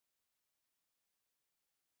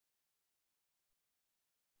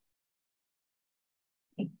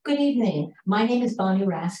Good evening. My name is Bonnie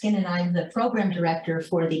Raskin, and I'm the Program Director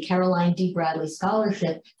for the Caroline D. Bradley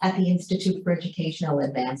Scholarship at the Institute for Educational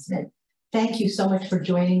Advancement. Thank you so much for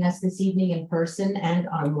joining us this evening in person and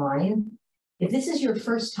online. If this is your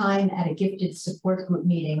first time at a gifted support group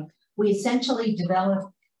meeting, we essentially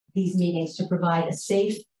develop these meetings to provide a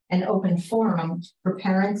safe and open forum for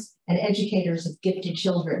parents and educators of gifted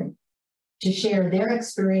children to share their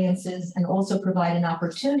experiences and also provide an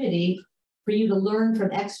opportunity for you to learn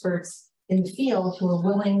from experts in the field who are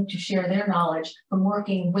willing to share their knowledge from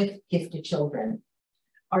working with gifted children.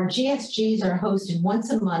 Our GSGs are hosted once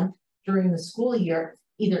a month during the school year,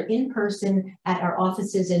 either in person at our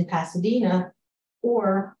offices in Pasadena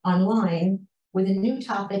or online with a new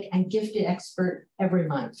topic and gifted expert every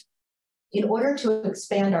month. In order to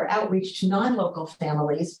expand our outreach to non-local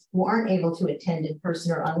families who aren't able to attend in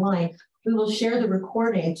person or online, we will share the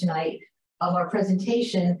recording tonight of our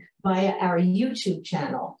presentation via our YouTube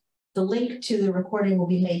channel. The link to the recording will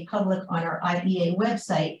be made public on our IEA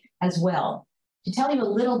website as well. To tell you a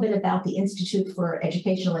little bit about the Institute for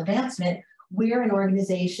Educational Advancement, we're an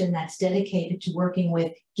organization that's dedicated to working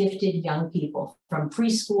with gifted young people from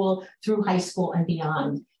preschool through high school and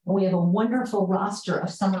beyond. And we have a wonderful roster of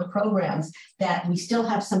summer programs that we still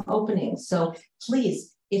have some openings. So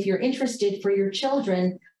please, if you're interested for your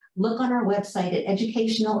children, look on our website at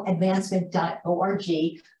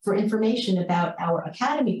educationaladvancement.org for information about our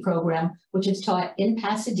Academy program, which is taught in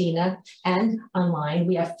Pasadena and online.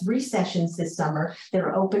 We have 3 sessions this summer that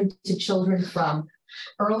are open to children from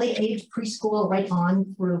early age preschool right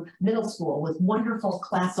on through middle school with wonderful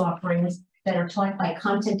class offerings that are taught by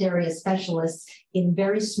content area specialists in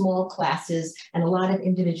very small classes and a lot of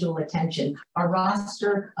individual attention. Our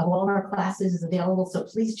roster of all of our classes is available, so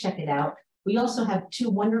please check it out. We also have 2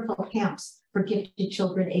 wonderful camps for gifted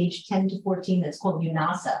children aged 10 to 14 that's called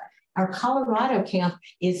UNASA. Our Colorado camp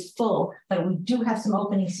is full, but we do have some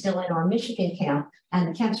openings still in our Michigan camp, and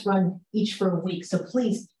the camps run each for a week. So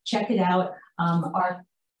please check it out. Our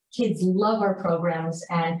kids love our programs,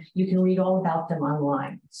 and you can read all about them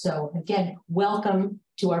online. So again, welcome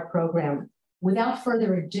to our program. Without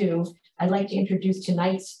further ado, I'd like to introduce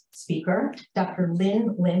tonight's speaker, Dr.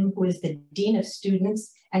 Lin Lim, who is the Dean of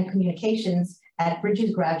Students and Communications at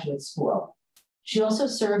Bridges Graduate School. She also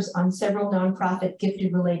serves on several nonprofit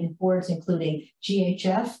gifted-related boards, including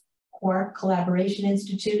GHF, Quark Collaboration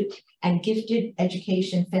Institute, and Gifted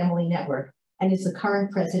Education Family Network, and is the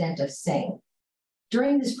current president of SING.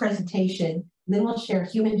 During this presentation, Lin will share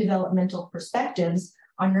human developmental perspectives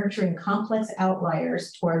on nurturing complex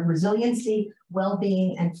outliers toward resiliency,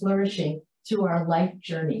 well-being, and flourishing through our life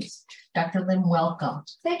journeys. Dr. Lim, welcome.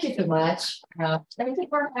 Thank you so much. Thank you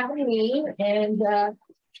for having me. And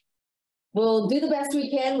we'll do the best we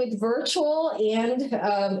can with virtual and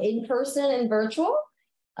in person and virtual.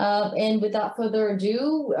 And without further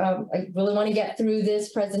ado, I really want to get through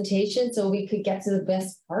this presentation so we could get to the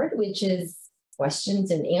best part, which is questions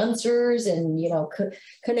and answers and, you know,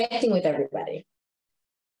 connecting with everybody.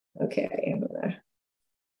 Okay, I'm gonna.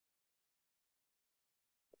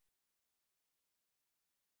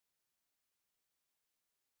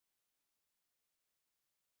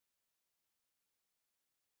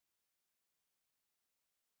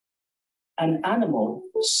 An animal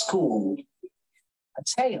school, a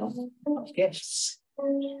tale of gifts.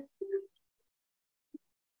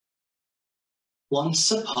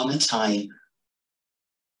 Once upon a time,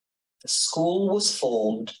 the school was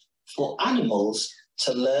formed for animals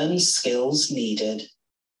to learn skills needed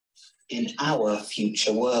in our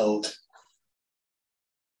future world.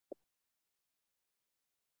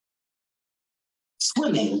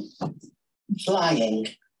 Swimming, flying,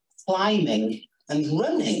 climbing, and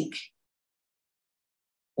running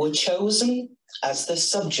were chosen as the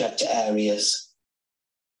subject areas.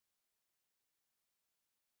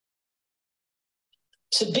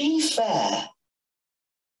 To be fair,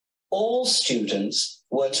 all students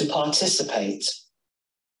were to participate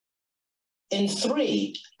in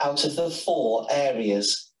 3 out of the 4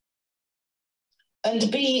 areas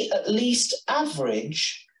and be at least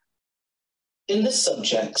average in the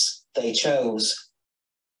subjects they chose.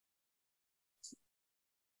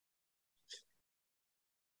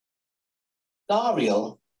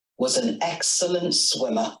 Gariel was an excellent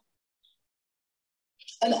swimmer,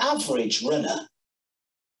 an average runner,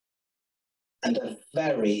 and a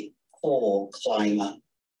very poor climber.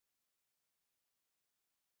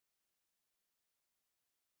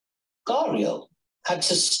 Gariel had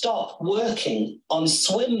to stop working on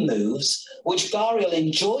swim moves, which Gariel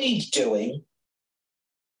enjoyed doing,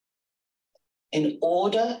 in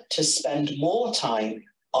order to spend more time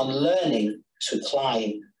on learning to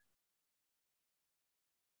climb.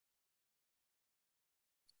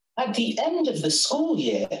 At the end of the school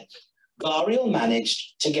year, Gariel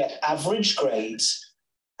managed to get average grades,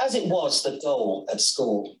 as it was the goal at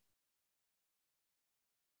school.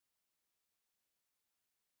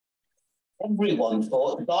 Everyone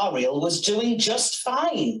thought Gariel was doing just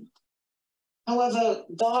fine. However,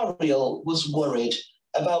 Gariel was worried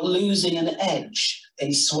about losing an edge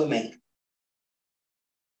in swimming.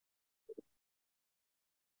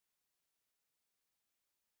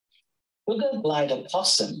 Sugar Glider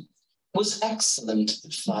Possum was excellent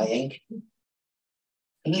at flying,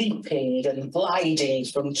 leaping and gliding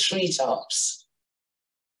from treetops.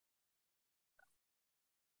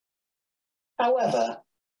 However,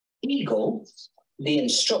 Eagle, the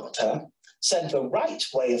instructor, said the right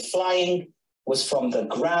way of flying was from the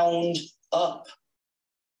ground up.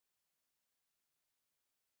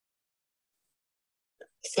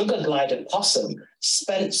 Sugar Glider Possum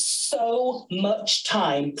spent so much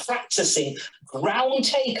time practicing ground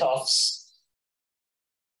takeoffs.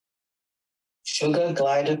 Sugar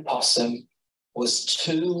Glider Possum was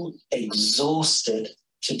too exhausted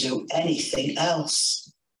to do anything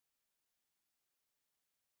else.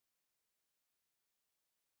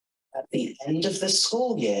 At the end of the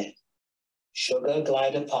school year, Sugar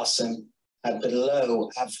Glider Possum had below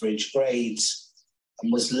average grades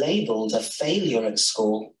and was labelled a failure at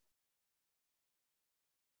school.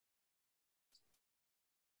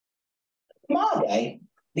 Margay,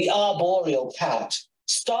 the arboreal cat,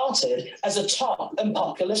 started as a top and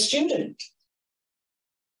popular student.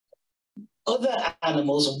 Other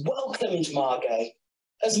animals welcomed Margay,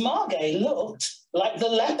 as Margay looked like the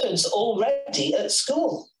leopards already at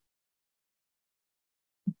school.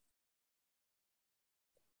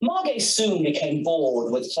 Margay soon became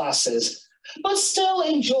bored with classes, but still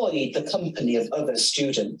enjoyed the company of other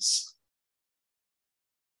students.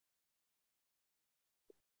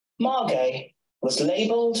 Margay was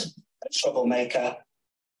labelled a troublemaker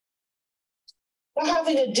for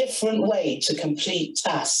having a different way to complete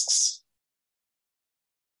tasks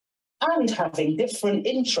and having different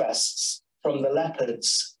interests from the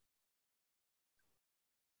leopards.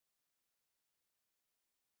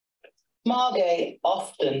 Margay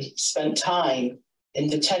often spent time in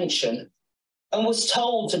detention and was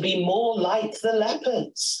told to be more like the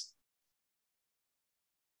leopards.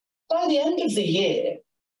 By the end of the year,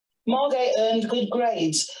 Margay earned good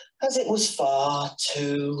grades as it was far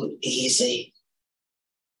too easy.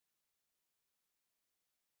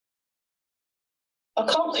 A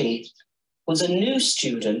copy was a new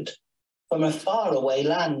student from a faraway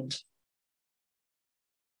land.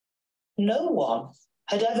 No one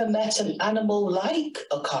had ever met an animal like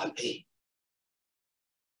a copy.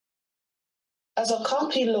 As a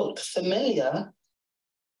copy looked familiar,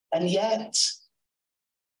 and yet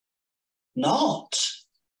not.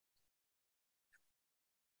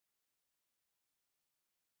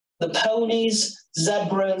 The ponies,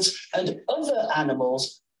 zebras, and other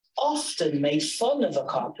animals often made fun of a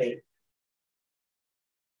copy.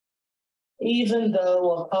 Even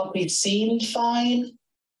though a copy seemed fine,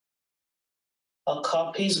 a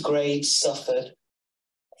copy's grades suffered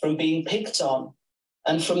from being picked on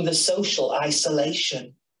and from the social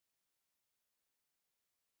isolation.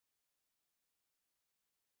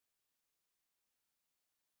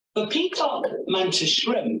 The peacock mantis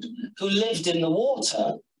shrimp, who lived in the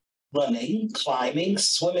water, running, climbing,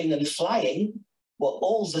 swimming, and flying, were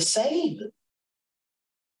all the same.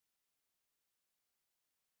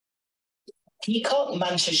 Peacock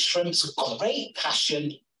mantis shrimp's great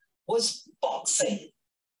passion was boxing.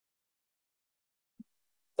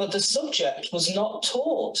 But the subject was not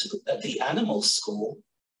taught at the animal school.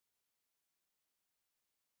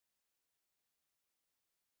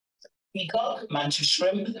 Peacock mantis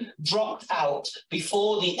shrimp dropped out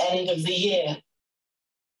before the end of the year.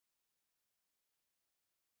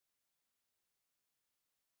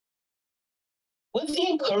 With the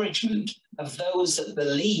encouragement of those that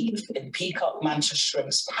believed in peacock mantis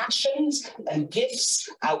shrimp's passions and gifts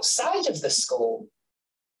outside of the school,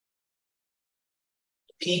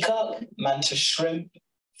 peacock mantis shrimp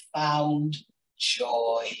found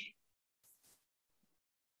joy.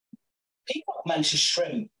 Peacock mantis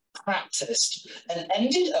shrimp practiced and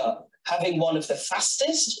ended up having one of the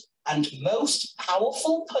fastest and most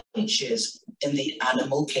powerful punches in the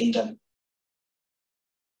animal kingdom.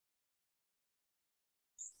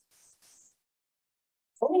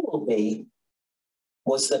 Bumblebee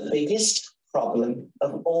was the biggest problem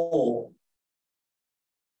of all.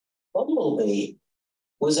 Bumblebee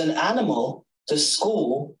was an animal the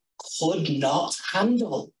school could not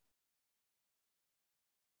handle.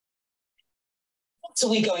 What are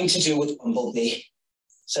we going to do with Bumblebee?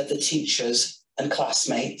 Said the teachers and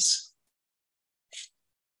classmates.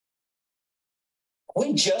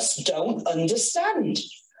 We just don't understand.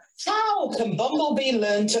 How can Bumblebee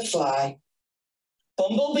learn to fly?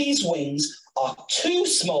 Bumblebee's wings are too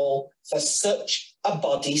small for such a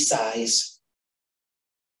body size.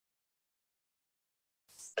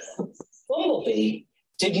 Bumblebee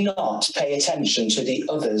did not pay attention to the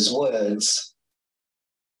other's words,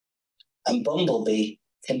 and Bumblebee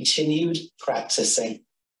continued practicing.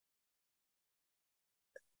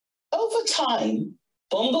 Over time,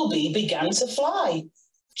 Bumblebee began to fly,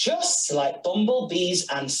 just like Bumblebee's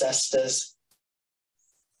ancestors.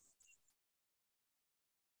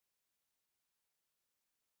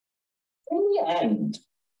 In the end,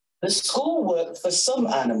 the school worked for some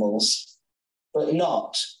animals, but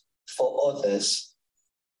not for others.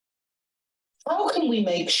 How can we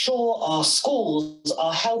make sure our schools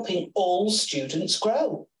are helping all students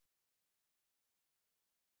grow?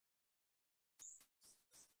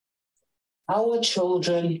 Our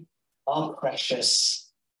children are precious.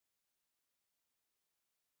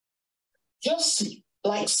 Just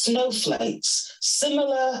like snowflakes,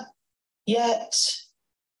 similar yet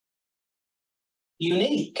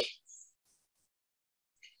unique.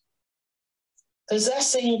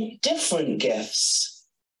 Possessing different gifts,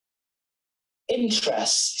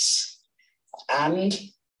 interests, and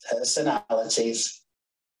personalities.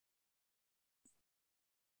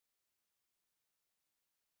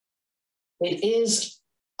 It is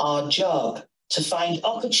our job to find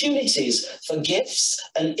opportunities for gifts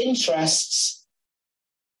and interests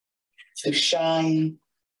to shine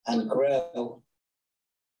and grow.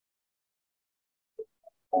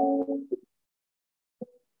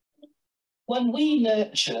 When we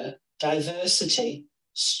nurture diversity,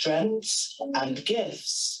 strengths, and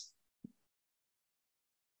gifts,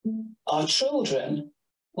 our children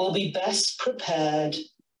will be best prepared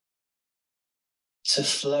to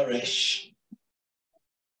flourish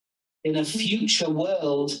in a future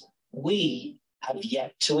world we have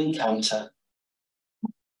yet to encounter.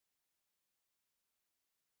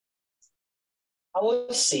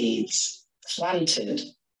 Our seeds planted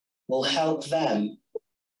will help them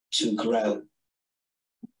to grow.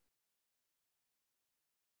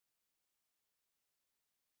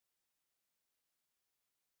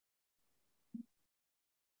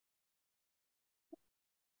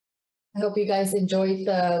 I hope you guys enjoyed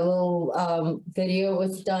the little video. It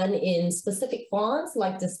was done in specific fonts,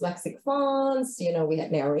 like dyslexic fonts. You know, we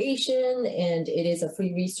had narration, and it is a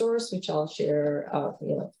free resource, which I'll share,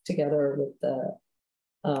 together with the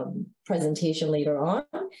presentation later on.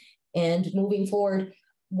 And moving forward,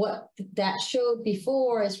 what that showed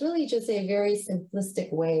before is really just a very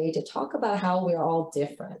simplistic way to talk about how we're all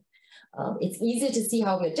different. It's easy to see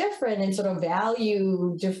how we're different and sort of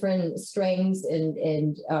value different strengths and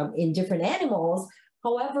in different animals.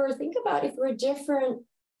 However, think about if we're different,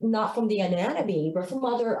 not from the anatomy, but from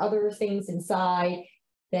other things inside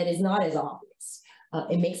that is not as obvious.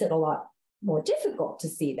 It makes it a lot more difficult to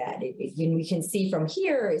see that. We can see from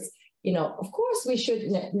here is, of course we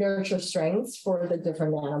should nurture strengths for the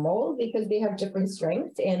different animals because they have different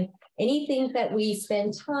strengths, and anything that we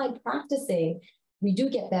spend time practicing, we do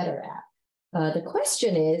get better at. The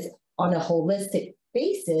question is, on a holistic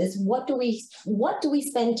basis, what do we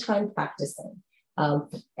spend time practicing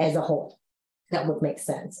as a whole? That would make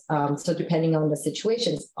sense. So depending on the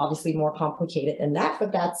situation, it's obviously more complicated than that,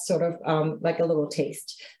 but that's sort of like a little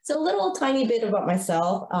taste. So a little tiny bit about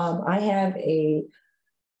myself. I have a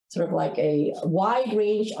sort of like a wide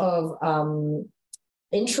range of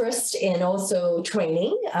interest and also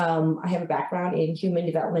training. I have a background in human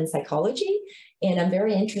development psychology, and I'm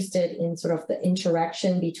very interested in sort of the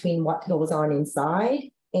interaction between what goes on inside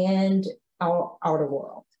and our outer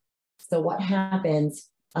world. So what happens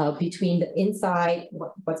between the inside,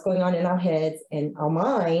 what's going on in our heads and our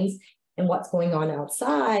minds, and what's going on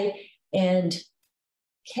outside, and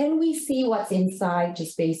can we see what's inside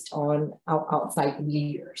just based on our outside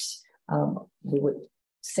readers? We would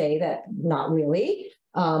say that not really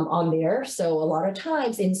on there. So a lot of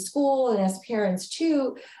times in school and as parents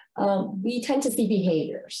too, we tend to see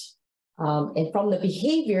behaviors. And from the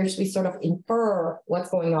behaviors, we sort of infer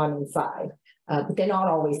what's going on inside, but they're not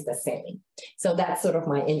always the same. So that's sort of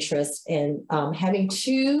my interest in having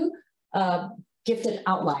two gifted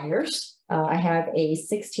outliers. I have a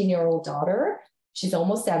 16-year-old daughter. She's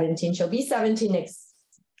almost 17. She'll be 17 next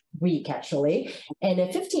week, actually. And a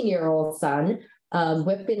 15-year-old son.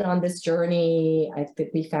 We've been on this journey. I think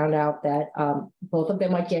we found out that both of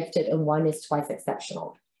them are gifted and one is twice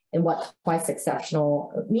exceptional. And what twice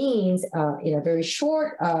exceptional means in a very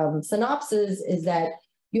short synopsis is that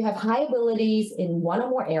you have high abilities in one or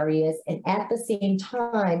more areas, and at the same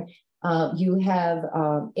time, you have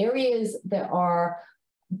areas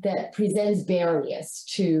that presents barriers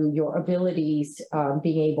to your abilities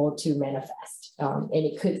being able to manifest. And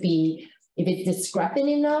it could be, if it's discrepant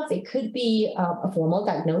enough, it could be a formal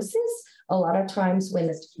diagnosis. A lot of times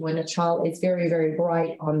when a child is very, very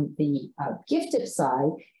bright on the gifted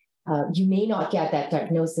side, you may not get that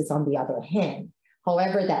diagnosis on the other hand.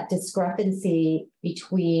 However, that discrepancy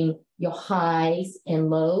between your highs and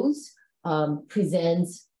lows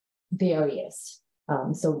presents various.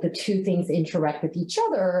 So the two things interact with each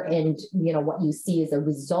other, and what you see is a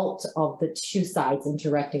result of the two sides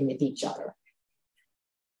interacting with each other.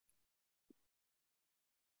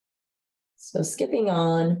 So skipping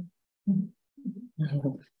on.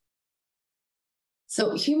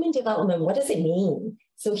 So human development, what does it mean?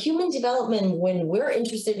 So human development, when we're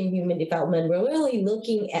interested in human development, we're really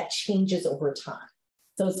looking at changes over time.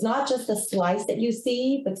 So it's not just a slice that you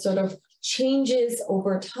see, but sort of changes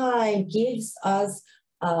over time gives us,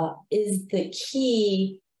 is the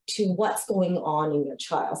key to what's going on in your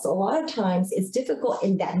child. So a lot of times it's difficult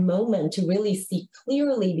in that moment to really see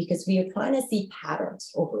clearly because we are trying to see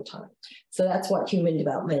patterns over time. So that's what human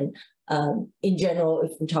development, in general,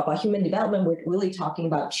 if we talk about human development, we're really talking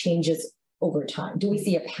about changes over time. Do we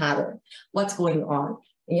see a pattern? What's going on?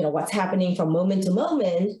 What's happening from moment to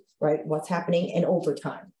moment, right? What's happening and over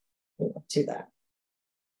time to that.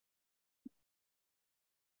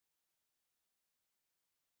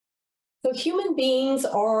 So human beings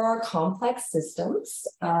are complex systems.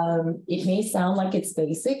 It may sound like it's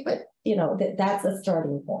basic, but that's a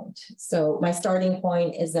starting point. So my starting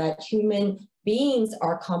point is that human beings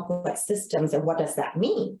are complex systems. And what does that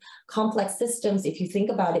mean? Complex systems, if you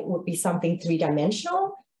think about it, would be something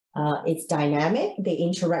three-dimensional. It's dynamic. They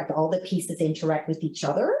interact, all the pieces interact with each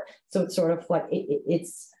other. So it's sort of like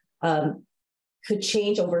it's could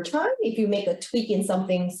change over time. If you make a tweak in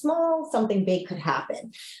something small, something big could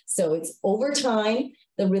happen. So it's over time.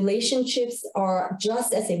 The relationships are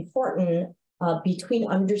just as important between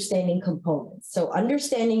understanding components. So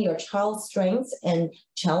understanding your child's strengths and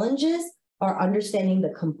challenges are understanding the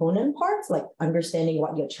component parts, like understanding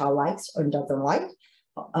what your child likes or doesn't like.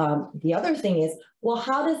 The other thing is, well,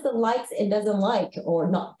 how does the likes and doesn't like, or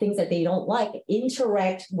not things that they don't like,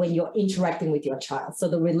 interact when you're interacting with your child? So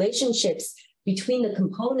the relationships between the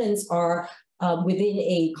components are within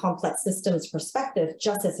a complex systems perspective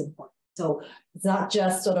just as important. So it's not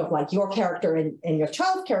just sort of like your character and your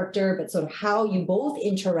child's character, but sort of how you both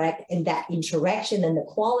interact, and that interaction and the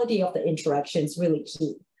quality of the interaction is really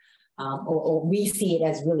key. Or we see it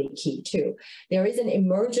as really key too. There is an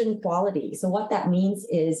emergent quality. So what that means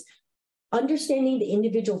is understanding the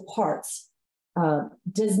individual parts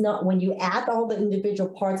does not, when you add all the individual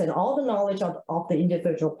parts and all the knowledge of the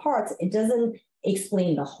individual parts, it doesn't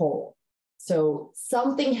explain the whole. So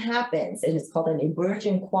something happens, and it's called an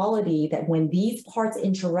emergent quality, that when these parts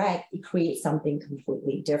interact, it creates something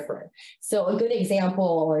completely different. So a good example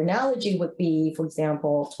or analogy would be, for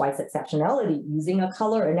example, twice exceptionality, using a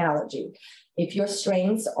color analogy. If your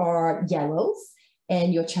strengths are yellows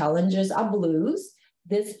and your challenges are blues,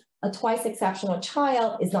 a twice exceptional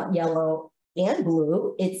child is not yellow and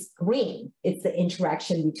blue, it's green. It's the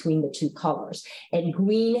interaction between the two colors. And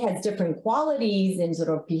green has different qualities and sort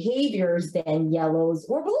of behaviors than yellows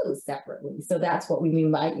or blues separately. So that's what we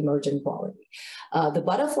mean by emergent quality. The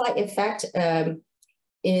butterfly effect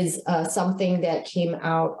is something that came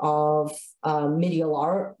out of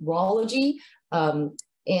meteorology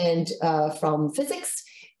and from physics.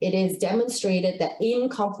 It is demonstrated that in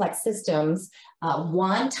complex systems,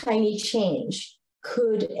 one tiny change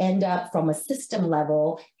could end up from a system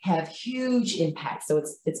level have huge impact. So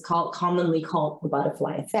it's commonly called the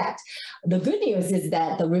butterfly effect. The good news is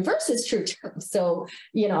that the reverse is true too. So,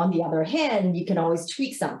 on the other hand, you can always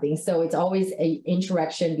tweak something. So it's always an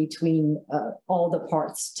interaction between all the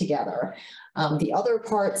parts together. The other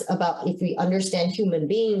parts about, if we understand human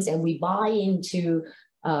beings and we buy into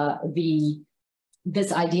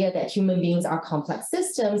this idea that human beings are complex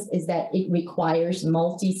systems, is that it requires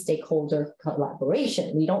multi-stakeholder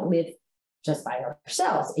collaboration. We don't live just by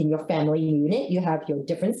ourselves. In your family unit, you have your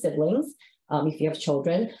different siblings. If you have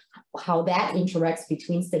children, how that interacts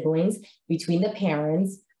between siblings, between the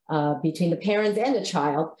parents and the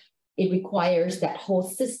child, it requires that whole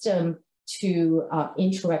system to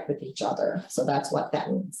interact with each other. So that's what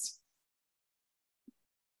that means.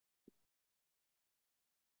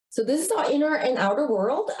 So this is our inner and outer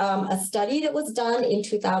world, a study that was done in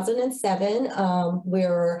 2007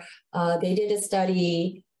 where they did a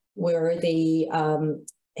study where they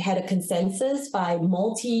had a consensus by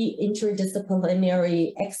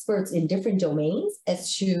interdisciplinary experts in different domains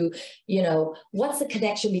as to, what's the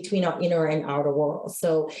connection between our inner and outer world.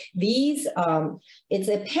 So these, it's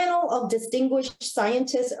a panel of distinguished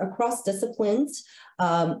scientists across disciplines,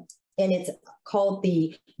 and it's called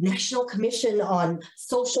the National Commission on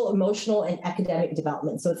Social, Emotional, and Academic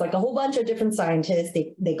Development. So it's like a whole bunch of different scientists.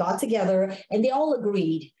 They got together and they all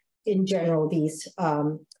agreed in general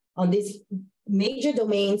on these major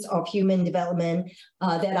domains of human development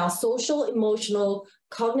that our social, emotional,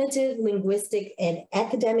 cognitive, linguistic, and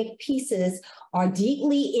academic pieces are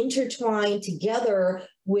deeply intertwined together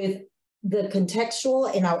with the contextual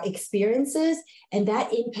and our experiences, and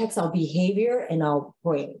that impacts our behavior and our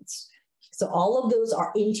brains. So all of those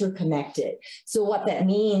are interconnected. So what that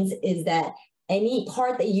means is that any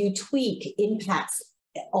part that you tweak impacts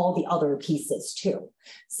all the other pieces too.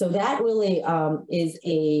 So that really is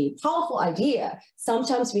a powerful idea.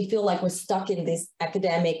 Sometimes we feel like we're stuck in this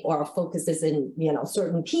academic, or our focus is in,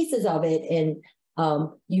 certain pieces of it. And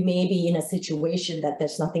you may be in a situation that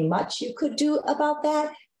there's nothing much you could do about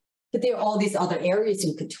that, but there are all these other areas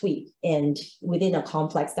you could tweak. And within a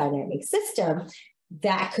complex dynamic system,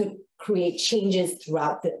 that could create changes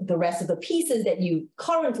throughout the rest of the pieces that you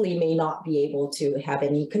currently may not be able to have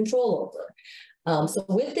any control over. So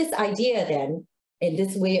with this idea then, and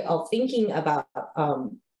this way of thinking about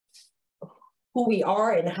who we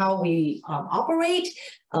are and how we operate,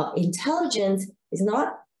 intelligence is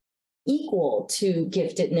not equal to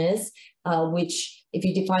giftedness, which if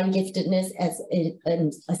you define giftedness as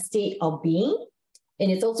a state of being, and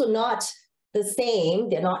it's also not the same,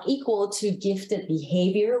 they're not equal to gifted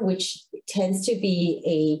behavior, which tends to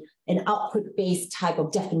be an output-based type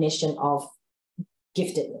of definition of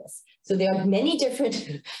giftedness. So there are many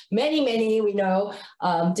different, many, we know,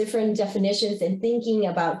 different definitions in thinking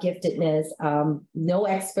about giftedness. No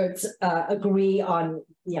experts agree on,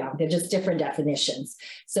 they're just different definitions.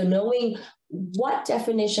 So knowing what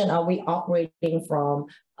definition are we operating from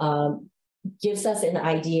gives us an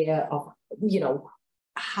idea of,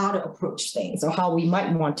 how to approach things, or how we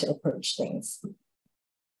might want to approach things.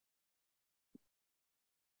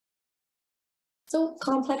 So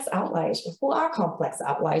complex outliers. Who are complex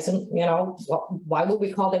outliers? And why would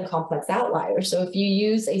we call them complex outliers? So if you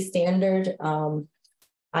use a standard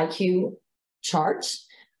IQ chart,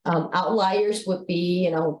 outliers would be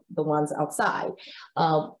the ones outside.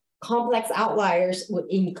 Complex outliers would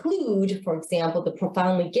include, for example, the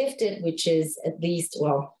profoundly gifted, which is at least,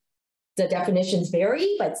 the definitions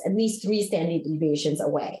vary, but it's at least 3 standard deviations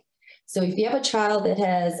away. So if you have a child that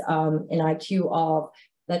has an IQ of,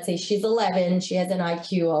 let's say she's 11, she has an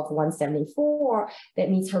IQ of 174, that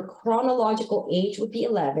means her chronological age would be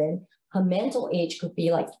 11, her mental age could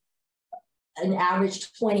be like an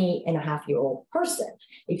average 20-and-a-half-year-old person.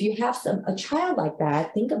 If you have a child like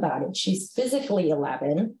that, think about it, she's physically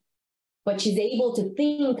 11, but she's able to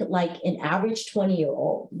think like an average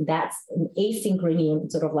 20-year-old. That's an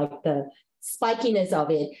asynchrony, sort of like the spikiness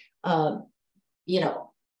of it.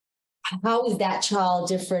 How is that child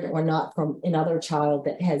different or not from another child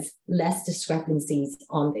that has less discrepancies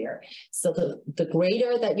on there? So the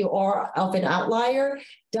greater that you are of an outlier,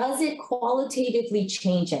 does it qualitatively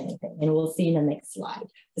change anything? And we'll see in the next slide.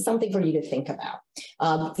 It's something for you to think about.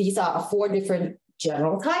 These are 4 different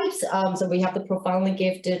general types. So we have the profoundly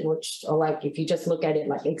gifted, which are like, if you just look at it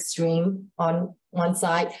like extreme on one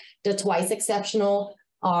side, the twice exceptional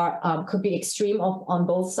are could be extreme on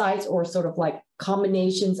both sides, or sort of like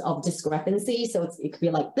combinations of discrepancy. So it could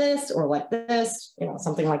be like this or like this,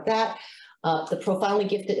 something like that. The profoundly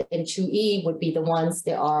gifted and 2E would be the ones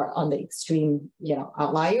that are on the extreme,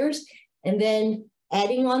 outliers. And then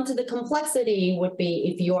adding on to the complexity would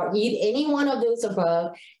be if you are any one of those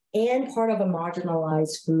above and part of a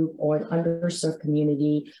marginalized group or an underserved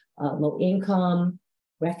community, low income,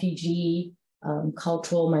 refugee,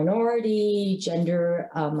 cultural minority, gender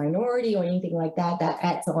minority, or anything like that, that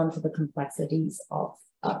adds on to the complexities of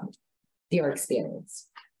their experience.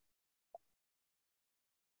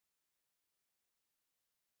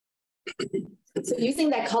 So using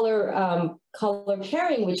that color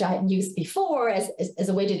pairing, which I had used before as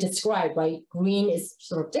a way to describe, right? Green is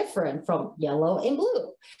sort of different from yellow and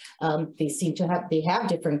blue. They have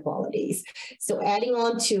different qualities. So adding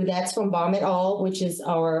on to, that's from Baum et al., which is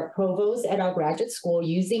our provost at our graduate school,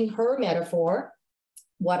 using her metaphor.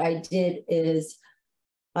 What I did is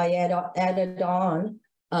I added on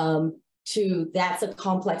to, that's a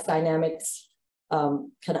complex dynamics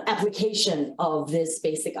kind of application of this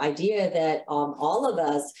basic idea that all of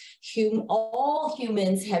us, all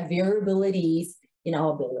humans have variabilities in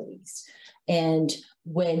our abilities. And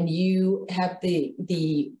when you have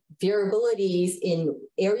the variabilities in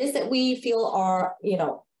areas that we feel are,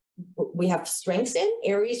 we have strengths in,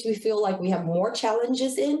 areas we feel like we have more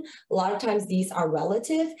challenges in. A lot of times these are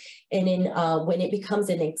relative. And in when it becomes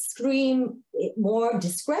an extreme, more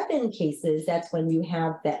discrepant cases, that's when you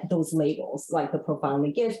have those labels, like the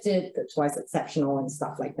profoundly gifted, the twice exceptional, and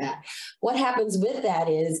stuff like that. What happens with that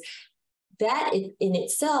is that in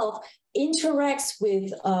itself interacts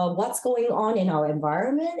with what's going on in our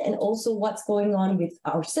environment, and also what's going on with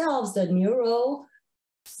ourselves, the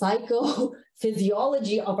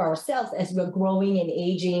psychophysiology of ourselves as we're growing and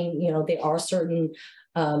aging. There are certain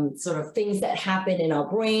sort of things that happen in our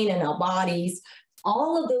brain and our bodies.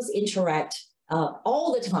 All of those interact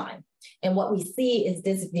all the time. And what we see is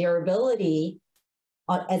this variability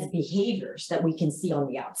as behaviors that we can see on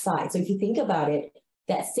the outside. So if you think about it,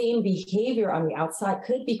 that same behavior on the outside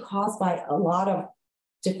could be caused by a lot of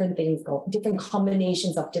different things, different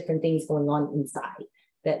combinations of different things going on inside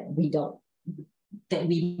that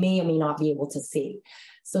we may or may not be able to see.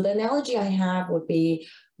 So the analogy I have would be,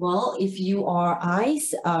 well, if you are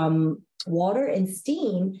ice, water, and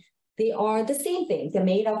steam, they are the same things. They're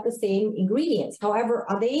made of the same ingredients. However,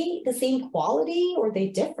 are they the same quality, or are they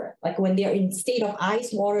different? Like when they're in state of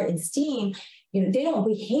ice, water, and steam, they don't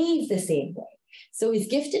behave the same way. So is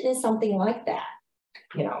giftedness something like that?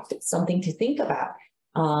 Something to think about.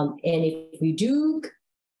 And if we do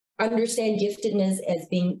understand giftedness as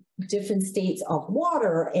being different states of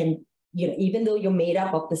water, and even though you're made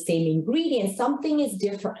up of the same ingredients, something is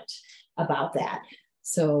different about that.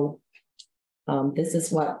 So this is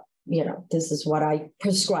what I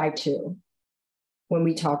prescribe to when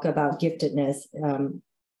we talk about giftedness.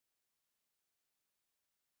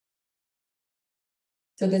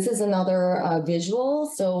 So this is another visual.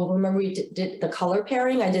 So remember we did the color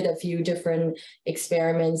pairing. I did a few different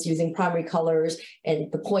experiments using primary colors.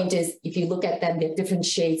 And the point is, if you look at them, they're different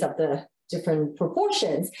shades of the different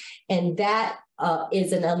proportions. And that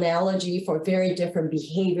is an analogy for very different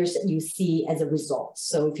behaviors that you see as a result.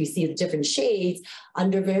 So if you see the different shades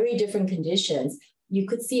under very different conditions, you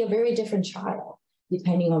could see a very different child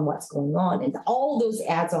depending on what's going on. And all those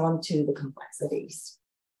adds on to the complexities.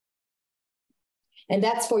 And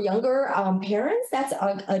that's for younger parents. That's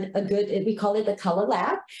a good, we call it the color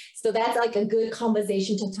lab. So that's like a good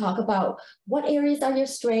conversation to talk about what areas are your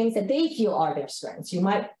strengths that they feel are their strengths. You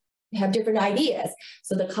might have different ideas.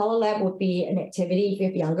 So the color lab would be an activity if you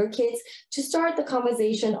have younger kids to start the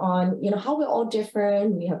conversation on, how we're all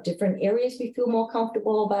different. We have different areas we feel more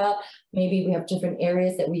comfortable about. Maybe we have different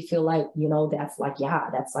areas that we feel like, that's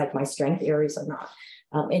like my strength areas or not.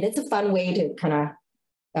 And it's a fun way to kind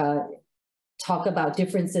of talk about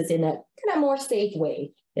differences in a kind of more safe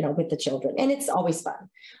way, with the children. And it's always fun.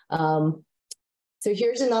 So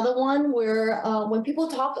here's another one where when people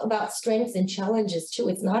talk about strengths and challenges too,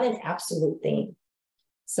 it's not an absolute thing.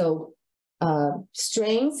 So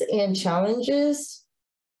strengths and challenges,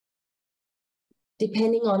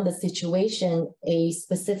 depending on the situation, a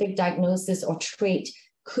specific diagnosis or trait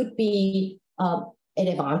could be an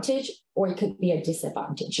advantage or it could be a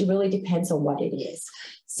disadvantage. It really depends on what it is.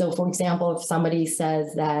 So for example, if somebody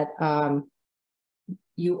says that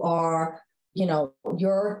you are, you're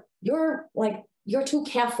too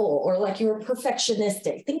careful, or like you're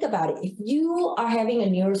perfectionistic. Think about it. If you are having a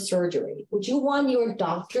neurosurgery, would you want your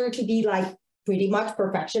doctor to be like pretty much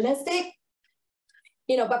perfectionistic?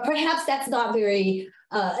 But perhaps that's not very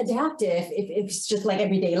adaptive if it's just like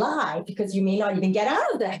everyday life, because you may not even get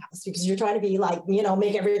out of the house because you're trying to be like,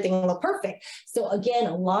 make everything look perfect. So again,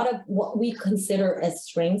 a lot of what we consider as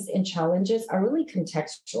strengths and challenges are really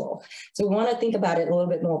contextual. So we want to think about it a little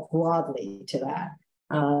bit more broadly to that.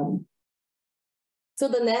 So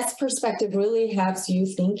the next perspective really has you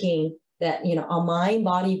thinking that, our mind,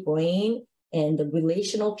 body, brain, and the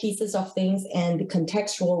relational pieces of things, and the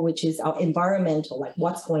contextual, which is our environmental, like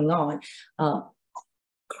what's going on,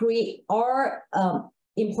 are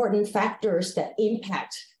important factors that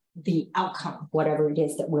impact the outcome, whatever it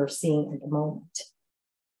is that we're seeing at the moment.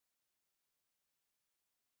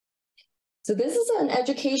 So this is an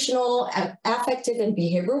educational, affective, and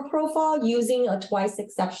behavioral profile using a twice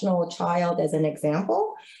exceptional child as an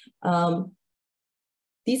example.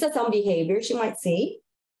 These are some behaviors you might see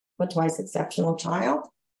for twice exceptional child.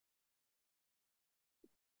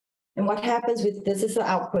 And what happens with this is the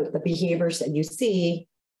output, the behaviors that you see.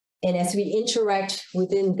 And as we interact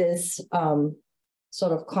within this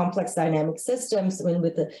sort of complex dynamic systems,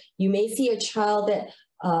 you may see a child that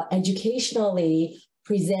educationally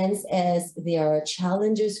presents as their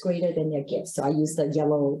challenges greater than their gifts. So I use the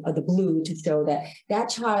yellow or the blue to show that that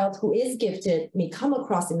child who is gifted may come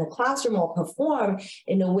across in the classroom or perform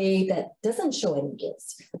in a way that doesn't show any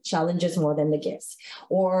gifts, challenges more than the gifts.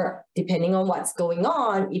 Or depending on what's going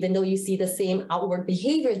on, even though you see the same outward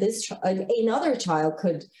behavior, another child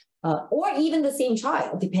could, or even the same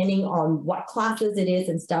child, depending on what classes it is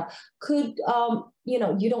and stuff, could,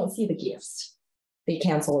 you don't see the gifts. They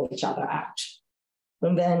cancel each other out.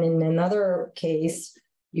 And then in another case,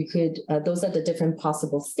 you could, those are the different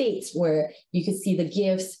possible states where you could see the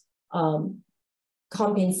gifts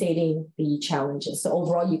compensating the challenges. So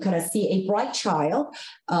overall, you kind of see a bright child,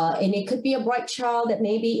 and it could be a bright child that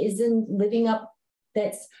maybe isn't living up,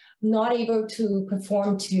 that's not able to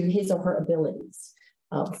perform to his or her abilities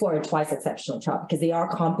for a twice exceptional child, because they are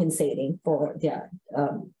compensating for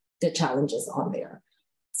the challenges on there.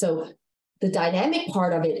 So the dynamic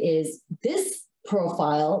part of it is this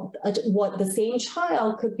profile, what the same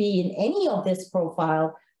child could be in any of this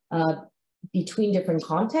profile between different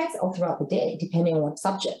contexts or throughout the day, depending on what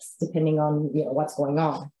subjects, depending on what's going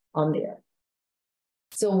on there.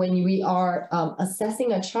 So when we are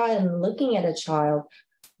assessing a child and looking at a child,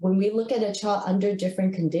 when we look at a child under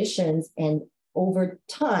different conditions and over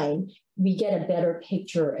time, we get a better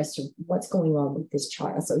picture as to what's going on with this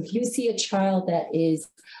child. So if you see a child that is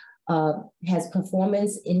has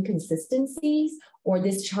performance inconsistencies, or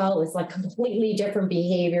this child is like completely different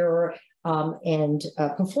behavior and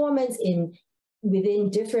performance within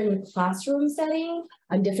different classroom settings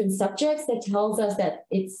and different subjects, that tells us that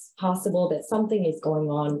it's possible that something is going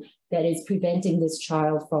on that is preventing this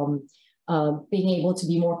child from being able to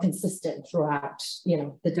be more consistent throughout,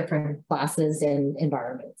 the different classes and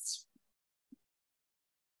environments.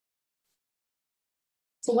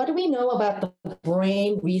 So what do we know about the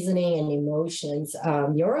brain, reasoning, and emotions?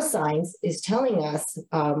 Neuroscience is telling us,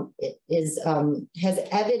 has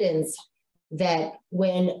evidence that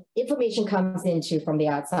when information comes from the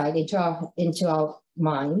outside into our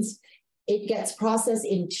minds, it gets processed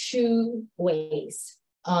in two ways.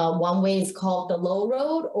 One way is called the low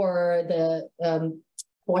road, or the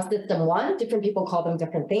or system one. Different people call them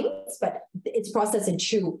different things, but it's processed in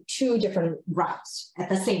two different routes at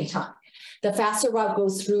the same time. The faster route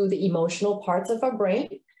goes through the emotional parts of our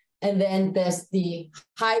brain. And then there's the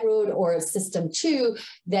high road, or system two,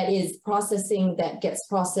 that gets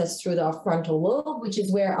processed through the frontal lobe, which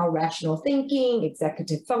is where our rational thinking,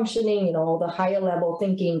 executive functioning, and all the higher level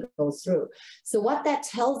thinking goes through. So what that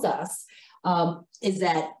tells us is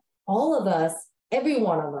that all of us, every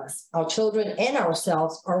one of us, our children and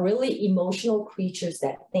ourselves, are really emotional creatures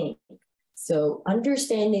that think. So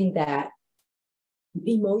understanding that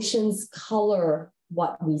emotions color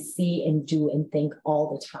what we see and do and think all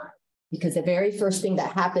the time, because the very first thing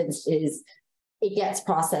that happens is it gets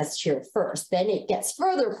processed here first, then it gets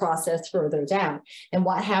further processed further down. And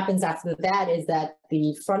what happens after that is that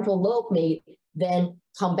the frontal lobe may then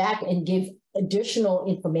come back and give additional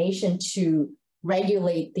information to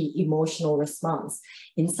regulate the emotional response.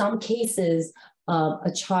 In some cases,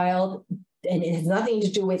 a child, and it has nothing to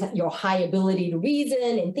do with your high ability to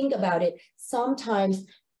reason and think about it, sometimes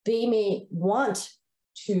they may want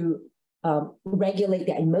to regulate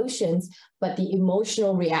their emotions, but the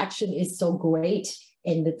emotional reaction is so great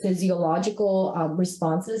and the physiological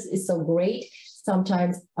responses is so great,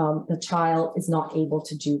 sometimes the child is not able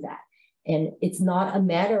to do that. And it's not a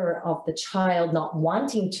matter of the child not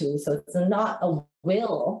wanting to, so it's not a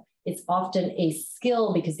will, it's often a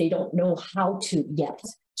skill because they don't know how to yet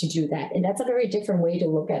to do that. And that's a very different way to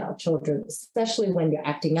look at our children, especially when they're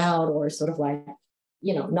acting out or sort of like,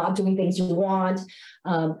 not doing things you want.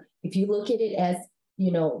 If you look at it as,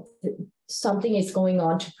 something is going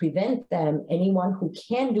on to prevent them, anyone who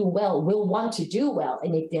can do well will want to do well.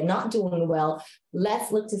 And if they're not doing well,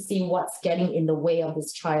 let's look to see what's getting in the way of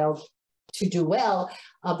this child to do well.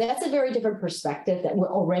 That's a very different perspective that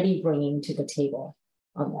we're already bringing to the table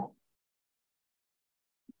on that.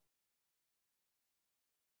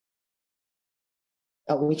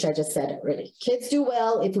 Which I just said already. Kids do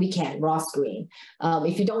well if we can, Ross Green.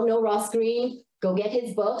 If you don't know Ross Green, go get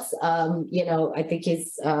his books. I think he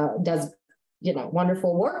does,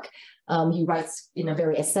 wonderful work. He writes in a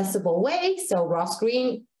very accessible way. So Ross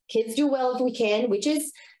Green, kids do well if we can, which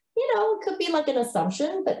is, could be like an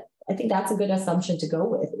assumption, but I think that's a good assumption to go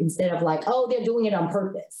with, instead of like, oh, they're doing it on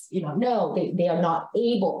purpose. No, they are not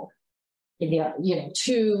able,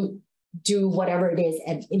 to do whatever it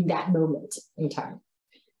is in that moment in time.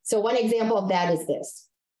 So one example of that is this.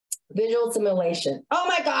 Visual simulation. Oh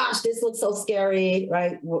my gosh, this looks so scary,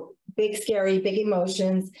 right? Big, scary, big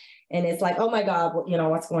emotions. And it's like, oh my God,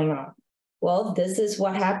 what's going on? well, this is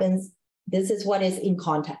what happens. This is what is in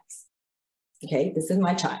context. Okay, this is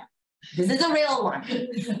my child. This is a real one.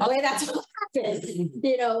 Okay, that's what happens.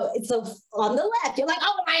 You know, so on the left, you're like,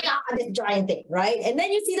 oh my God, this giant thing, right? And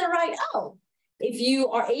then you see the right, oh, if you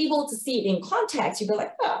are able to see it in context, you go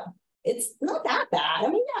like, oh, it's not that bad. I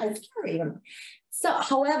mean, yeah, it's scary. So,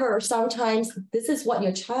 however, sometimes this is what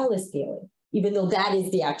your child is feeling, even though that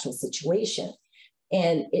is the actual situation.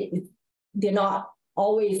 And they're not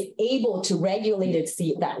always able to regulate it,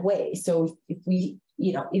 see it that way. So if we,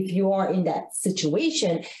 you know, if you are in that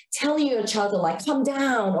situation, telling your child to like, come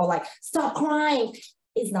down or like, stop crying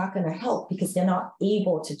is not going to help because they're not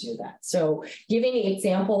able to do that. So giving an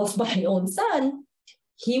example of my own son,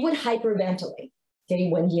 he would hyperventilate, okay,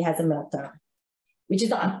 when he has a meltdown, which is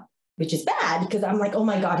bad because I'm like, oh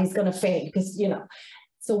my God, he's going to faint because, you know.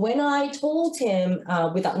 So when I told him,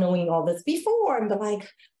 without knowing all this before, I'm like,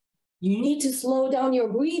 you need to slow down your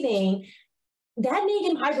breathing, that made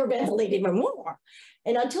him hyperventilate even more.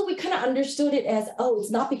 And until we kind of understood it as, oh, it's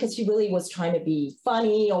not because he really was trying to be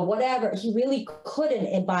funny or whatever, he really couldn't.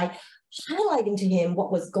 And by highlighting to him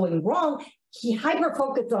what was going wrong, he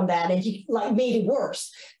hyper-focused on that and he like made it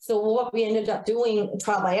worse. So what we ended up doing,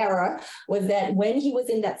 trial by error, was that when he was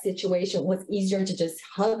in that situation, it was easier to just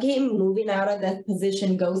hug him, moving out of that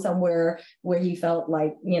position, go somewhere where he felt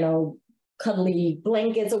like, you know, cuddly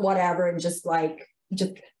blankets or whatever, and just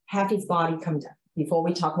have his body come down before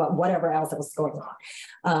we talk about whatever else that was going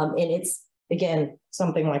on. And it's, again,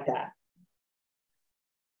 something like that.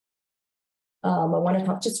 I want to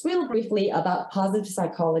talk just real briefly about positive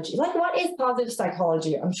psychology. Like, what is positive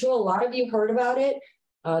psychology? I'm sure a lot of you heard about it.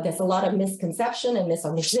 There's a lot of misconception and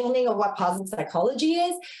misunderstanding of what positive psychology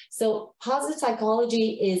is. So positive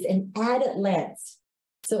psychology is an added lens.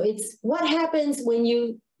 So it's what happens when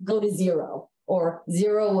you go to zero, or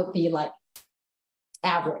zero would be like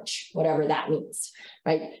average, whatever that means,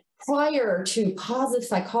 right? Prior to positive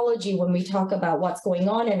psychology, when we talk about what's going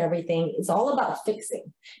on and everything, it's all about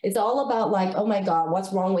fixing. It's all about like, oh my God,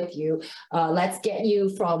 what's wrong with you? Let's get you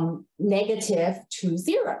from negative to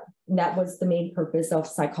zero. And that was the main purpose of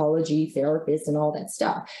psychology, therapists, and all that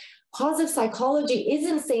stuff. Positive psychology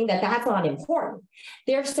isn't saying that that's not important.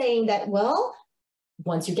 They're saying that, well,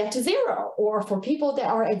 once you get to zero, or for people that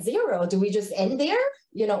are at zero, do we just end there?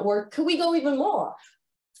 You know, or could we go even more?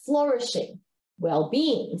 Flourishing,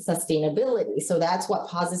 well-being, sustainability. So that's what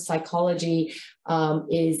positive psychology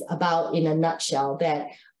is about in a nutshell, that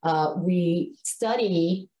we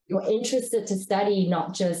study, you're interested to study,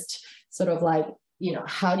 not just sort of like, you know,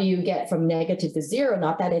 how do you get from negative to zero?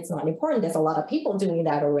 Not that it's not important. There's a lot of people doing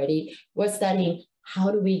that already. We're studying how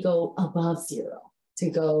do we go above zero, to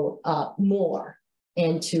go more,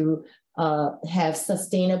 and to have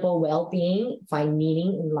sustainable well-being, find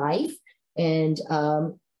meaning in life, and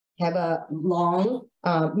have a long,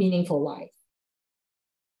 meaningful life.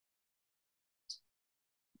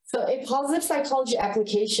 So in positive psychology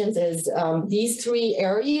applications is these three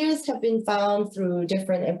areas have been found through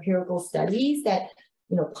different empirical studies that,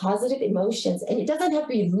 you know, positive emotions, and it doesn't have to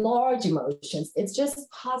be large emotions, it's just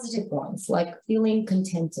positive ones like feeling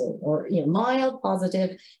contented, or, you know, mild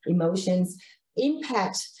positive emotions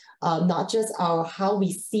impact not just how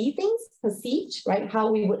we see things perceived, right?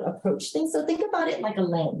 How we would approach things. So think about it like a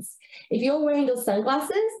lens. If you're wearing those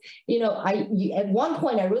sunglasses, you know, at one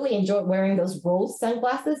point I really enjoyed wearing those rose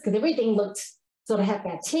sunglasses because everything looked sort of had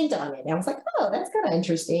that tint on it. And I was like, oh, that's kind of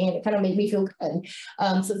interesting, and it kind of made me feel good.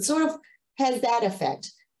 So it sort of has that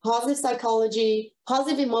effect. Positive psychology,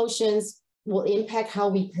 positive emotions will impact how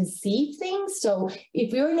we perceive things. So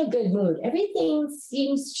if you're in a good mood, everything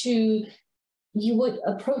seems to, you would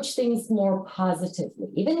approach things more positively,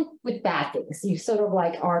 even with bad things. You sort of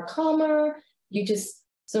like are calmer. You just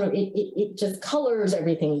sort of, it just colors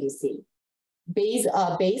everything you see.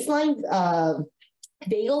 Baseline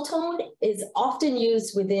vagal tone is often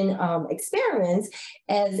used within experiments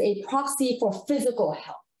as a proxy for physical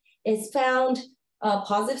health. It's found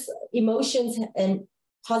positive emotions and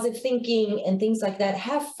positive thinking and things like that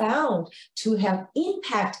have found to have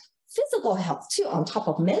impact physical health too, on top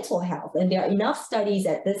of mental health. And there are enough studies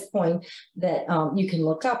at this point that you can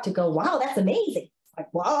look up to go, wow, that's amazing. Like,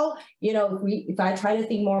 well, you know, if I try to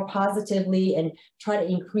think more positively and try to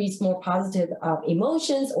increase more positive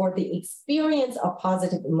emotions, or the experience of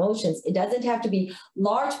positive emotions, it doesn't have to be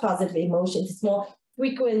large positive emotions. It's more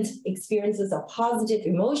frequent experiences of positive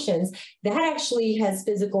emotions that actually has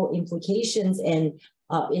physical implications. And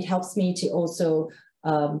it helps me to also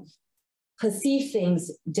perceive things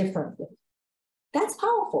differently. That's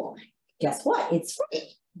powerful. Guess what? It's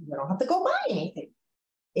free. You don't have to go buy anything.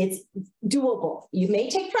 it's doable. You may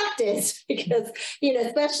take practice because,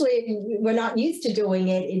 especially if we're not used to doing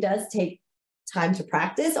it, it does take time to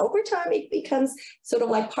practice. Over time, it becomes sort of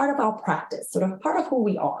like part of our practice, sort of part of who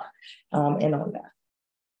we are, and all that.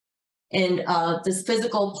 And this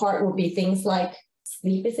physical part will be things like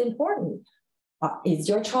sleep is important. Is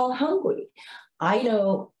your child hungry? I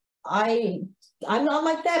know I'm not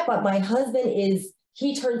like that, but my husband is.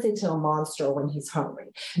 He turns into a monster when he's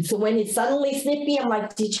hungry. So when he's suddenly snippy, I'm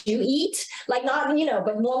like, did you eat? Like not,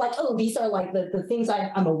 but more like, oh, these are like the things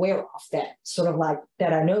I'm aware of that sort of like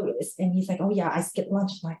that I notice. And he's like, oh yeah, I skipped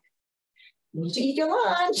lunch. I'm like, you need to eat your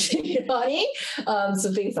lunch, honey.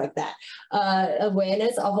 So things like that.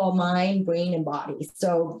 Awareness of our mind, brain, and body.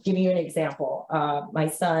 So giving you an example, my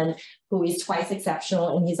son, who is twice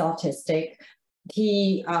exceptional and he's autistic,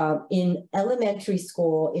 he in elementary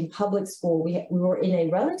school, in public school, we were in a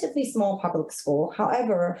relatively small public school.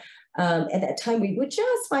 However, at that time, we were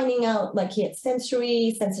just finding out like he had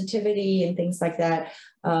sensory sensitivity and things like that.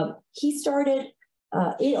 He started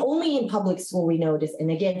only in public school, we noticed, and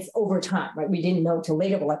again, it's over time, right? We didn't know till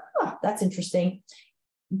later. We're like, that's interesting.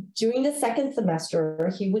 During the second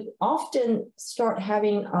semester, he would often start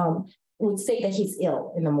having, would say that he's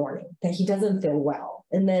ill in the morning, that he doesn't feel well.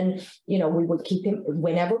 And then, we would keep him,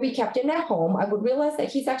 whenever we kept him at home, I would realize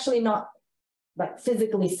that he's actually not like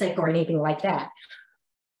physically sick or anything like that.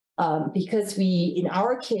 Because in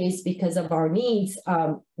our case, because of our needs,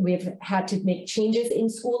 we've had to make changes in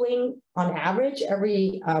schooling on average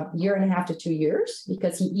every year and a half to 2 years,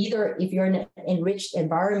 because if you're in an enriched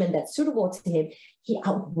environment that's suitable to him, he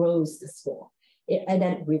outgrows the school. And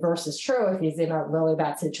then reverse is true. If he's in a really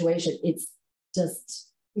bad situation, it's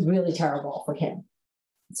just really terrible for him.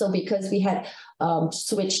 So because we had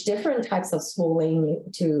switched different types of schooling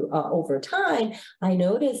to over time, I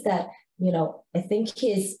noticed that, I think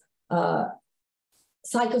his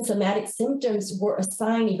psychosomatic symptoms were a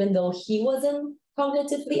sign, even though he wasn't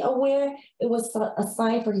cognitively aware, it was a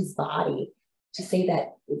sign for his body to say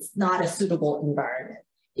that it's not a suitable environment.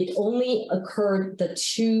 It only occurred the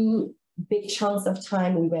 2 big chunks of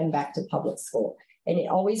time we went back to public school. And it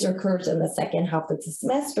always occurs in the second half of the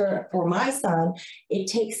semester. For my son, it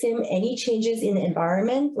takes him any changes in the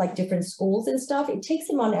environment, like different schools and stuff, it takes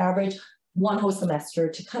him on average 1 whole semester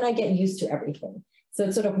to kind of get used to everything. So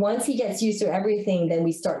it's sort of once he gets used to everything, then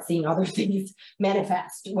we start seeing other things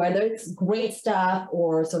manifest, whether it's great stuff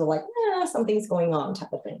or sort of like, something's going on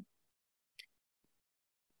type of thing.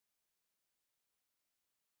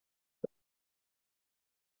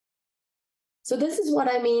 So this is what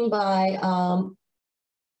I mean by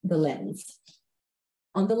the lens.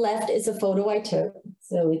 On the left is a photo I took.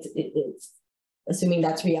 So it's assuming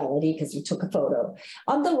that's reality because you took a photo.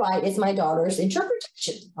 On the right is my daughter's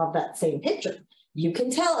interpretation of that same picture. You can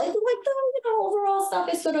tell it's like the overall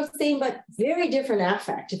stuff is sort of same, but very different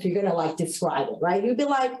affect if you're going to like describe it, right? You'd be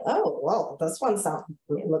like, oh, well, this one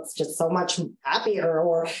looks just so much happier.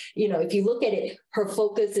 Or, if you look at it, her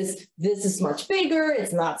focus is, this is much bigger.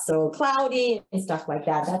 It's not so cloudy and stuff like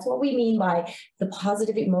that. That's what we mean by the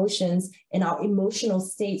positive emotions, and our emotional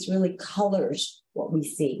states really colors what we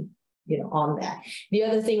see. On that. The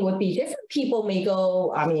other thing would be different people may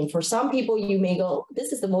go, for some people, you may go,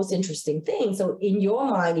 this is the most interesting thing. So in your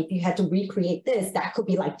mind, if you had to recreate this, that could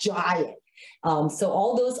be like giant. So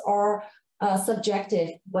all those are subjective,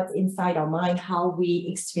 what's inside our mind, how we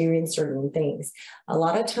experience certain things. A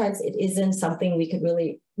lot of times it isn't something we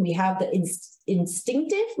have the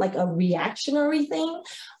instinctive, like a reactionary thing.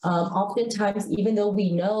 Oftentimes, even though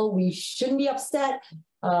we know we shouldn't be upset,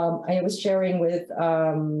 I was sharing with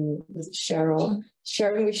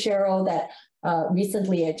Cheryl that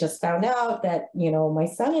recently I just found out that, my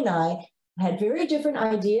son and I had very different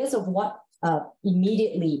ideas of what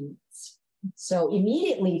immediately means. So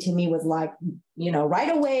immediately to me was like,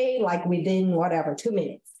 right away, like within 2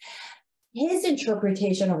 minutes. His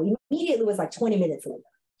interpretation of immediately was like 20 minutes later.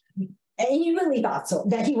 And he really thought so,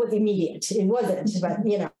 that he was immediate. It wasn't, but,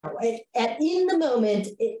 in the moment,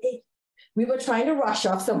 we were trying to rush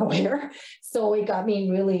off somewhere. So it got me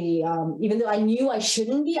really, even though I knew I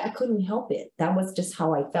shouldn't be, I couldn't help it. That was just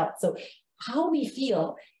how I felt. So how we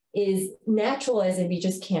feel is natural, as in we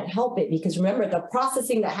just can't help it. Because remember, the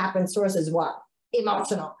processing that happens to us is what?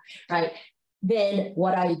 Emotional, right? Then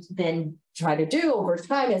what I then try to do over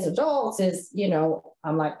time as adults is,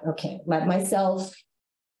 I'm like, okay, let myself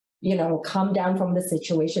come down from the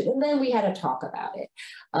situation. And then we had a talk about it.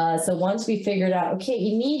 So once we figured out, okay,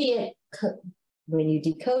 immediate, when you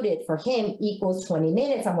decode it for him equals 20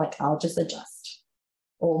 minutes, I'm like, I'll just adjust,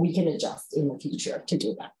 or we can adjust in the future to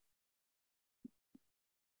do that.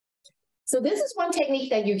 So this is one technique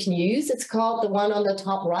that you can use. It's called the one on the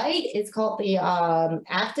top right. It's called the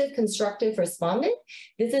active constructive respondent.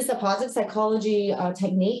 This is a positive psychology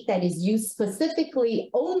technique that is used specifically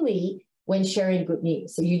only when sharing good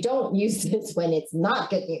news. So you don't use this when it's not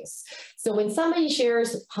good news. So when somebody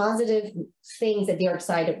shares positive things that they're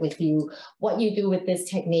excited with you, what you do with this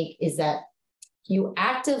technique is that you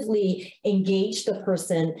actively engage the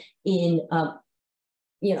person in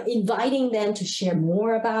inviting them to share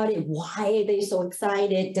more about it. Why are they so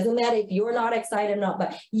excited? Doesn't matter if you're not excited or not,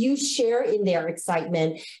 but you share in their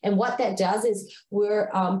excitement. And what that does is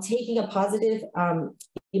we're taking a positive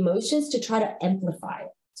emotions to try to amplify it.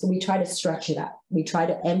 So we try to stretch it out. We try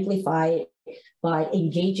to amplify it by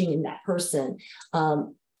engaging in that person.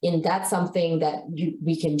 And that's something that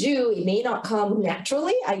we can do. It may not come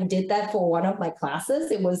naturally. I did that for one of my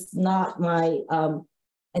classes. It was not my,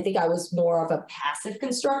 I think I was more of a passive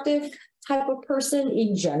constructive type of person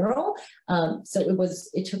in general. So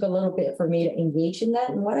it took a little bit for me to engage in that.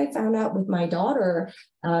 And what I found out with my daughter,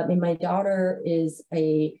 and my daughter is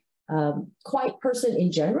a quiet person in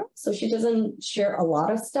general. So she doesn't share a lot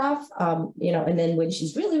of stuff, and then when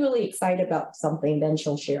she's really, really excited about something, then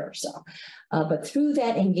she'll share herself. But through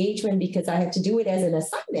that engagement, because I had to do it as an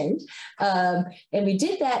assignment, and we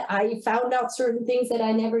did that, I found out certain things that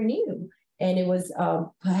I never knew. And it was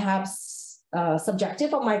perhaps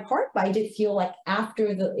subjective on my part, but I did feel like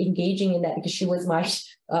after the engaging in that, because she was my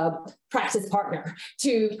practice partner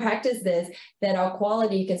to practice this, that our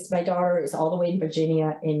quality, because my daughter is all the way in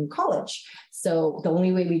Virginia in college. So the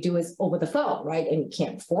only way we do is over the phone, right? And you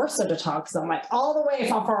can't force her to talk, because I'm like all the way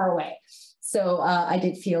far away. So I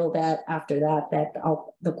did feel that after that,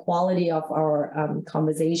 the quality of our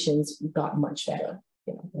conversations got much better,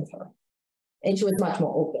 with her. And she was much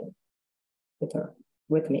more open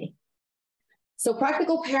with me. So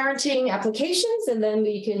practical parenting applications, and then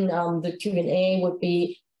we can, the Q&A would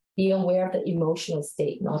be aware of the emotional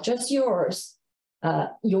state, not just yours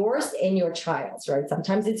and your child's, right?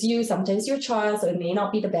 Sometimes it's you, sometimes your child, so it may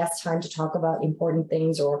not be the best time to talk about important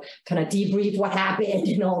things or kind of debrief what happened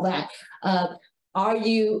and all that. Are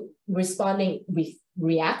you responding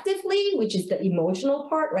reactively, which is the emotional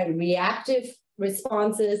part, right? Reactive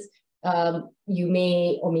responses, you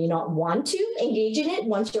may or may not want to engage in it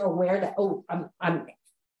once you're aware that, oh, I'm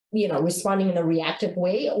responding in a reactive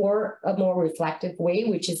way or a more reflective way,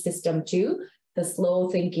 which is system 2, the slow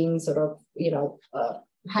thinking sort of,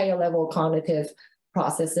 higher level cognitive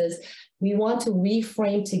processes. We want to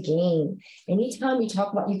reframe to gain. Anytime we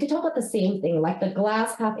talk about, you could talk about the same thing, like the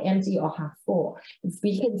glass half empty or half full. If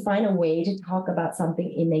we can find a way to talk about something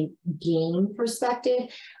in a gain perspective,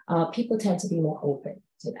 people tend to be more open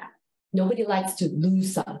to that. Nobody likes to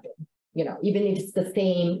lose something, even if it's the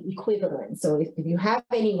same equivalent. So if you have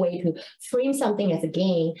any way to frame something as a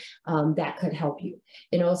gain, that could help you.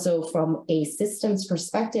 And also from a systems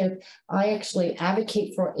perspective, I actually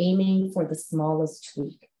advocate for aiming for the smallest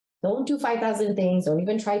tweak. Don't do 5,000 things. Don't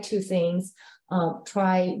even try 2 things.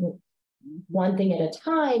 Try one thing at a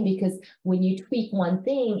time, because when you tweak one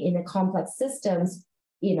thing in a complex systems,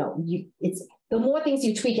 it's the more things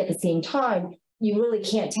you tweak at the same time, you really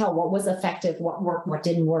can't tell what was effective, what worked, what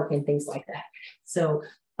didn't work, and things like that. So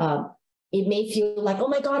it may feel like, oh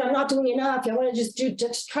my God, I'm not doing enough. I want to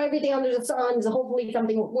just try everything under the sun, so hopefully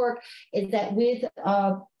something will work. Is that with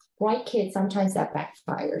bright kids, sometimes that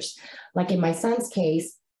backfires. Like in my son's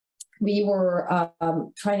case, we were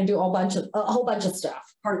trying to do a whole bunch of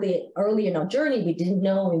stuff. Partly early in our journey, we didn't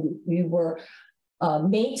know, and we were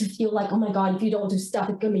made to feel like, oh my God, if you don't do stuff,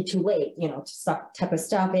 it's going to be too late, type of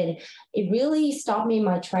stuff. And it really stopped me in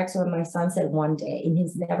my tracks when my son said one day, and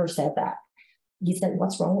he's never said that. He said,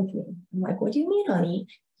 what's wrong with me? I'm like, what do you mean, honey?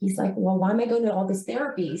 He's like, well, why am I going to all these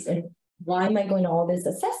therapies? And why am I going to all these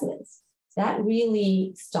assessments? That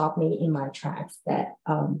really stopped me in my tracks, that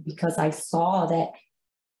because I saw that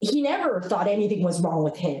he never thought anything was wrong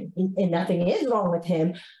with him, and nothing is wrong with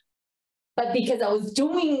him. But because I was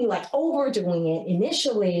overdoing it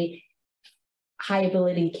initially, high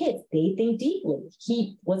ability kids, they think deeply.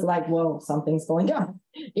 He was like, whoa, something's going on.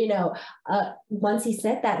 Once he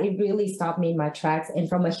said that, it really stopped me in my tracks. And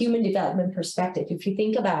from a human development perspective, if you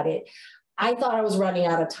think about it, I thought I was running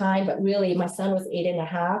out of time, but really my son was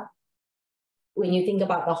 8.5. When you think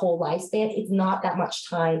about the whole lifespan, it's not that much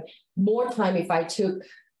time. More time if I took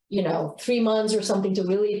 3 months or something to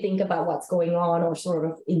really think about what's going on, or sort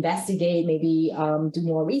of investigate, maybe do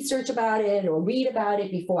more research about it or read about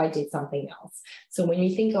it before I did something else. So when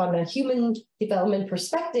you think on a human development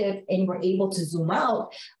perspective and we're able to zoom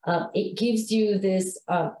out, it gives you this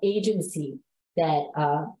agency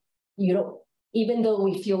that even though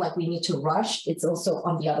we feel like we need to rush, it's also,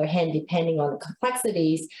 on the other hand, depending on the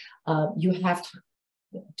complexities, you have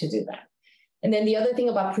to do that. And then the other thing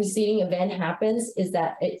about preceding event happens is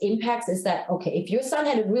that it impacts is that, okay, if your son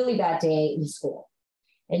had a really bad day in school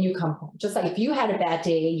and you come home, just like if you had a bad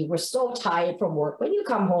day, you were so tired from work, when you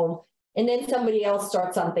come home and then somebody else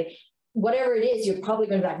starts something, whatever it is, you're probably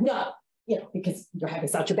going to be like, no, because you're having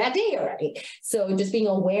such a bad day already. So just being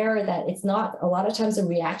aware that it's not, a lot of times the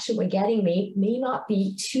reaction we're getting may not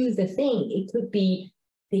be to the thing. It could be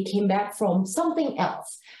they came back from something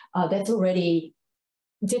else that's already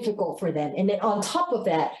difficult for them. And then on top of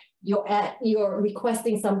that, you're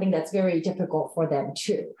requesting something that's very difficult for them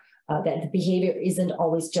too. That the behavior isn't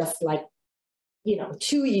always just like,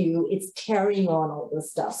 to you, it's carrying on all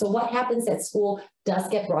this stuff. So what happens at school does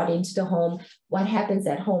get brought into the home. What happens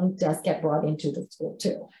at home does get brought into the school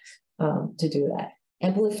too, to do that.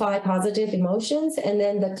 Amplify positive emotions, and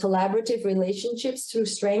then the collaborative relationships through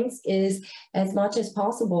strengths is as much as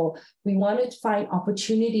possible. We want to find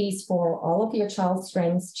opportunities for all of your child's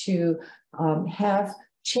strengths to have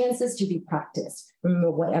chances to be practiced. Remember,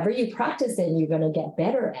 whatever you practice in, you're going to get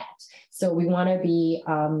better at. So we want to be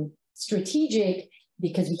strategic,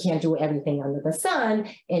 because we can't do everything under the sun,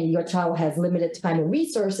 and your child has limited time and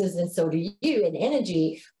resources, and so do you, and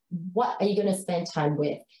energy. What are you going to spend time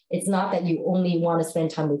with? It's not that you only want to spend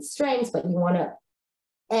time with strengths, but you want to,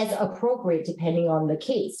 as appropriate, depending on the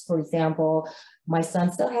case. For example, my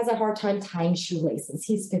son still has a hard time tying shoelaces.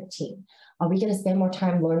 He's 15. Are we going to spend more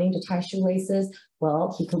time learning to tie shoelaces?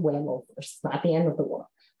 Well, he could wear loafers. It's not the end of the world.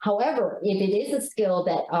 However, if it is a skill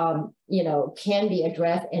that can be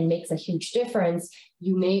addressed and makes a huge difference,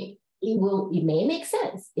 it may make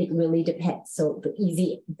sense. It really depends. So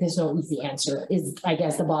there's no easy answer is, I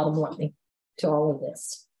guess, the bottom line to all of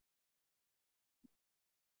this.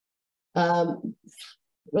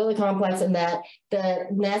 Really complex in that the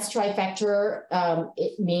NEST trifecta,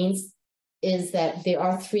 it means is that there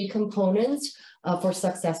are 3 components for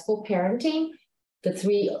successful parenting. The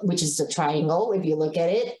 3, which is a triangle, if you look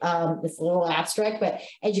at it, it's a little abstract, but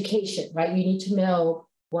education, right? You need to know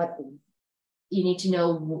what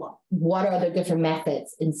are the different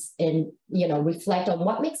methods and reflect on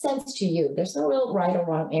what makes sense to you. There's no real right or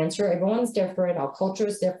wrong answer. Everyone's different. Our culture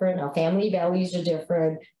is different. Our family values are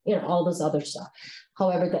different, all this other stuff.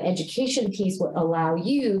 However, the education piece will allow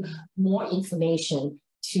you more information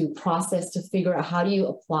to process, to figure out how do you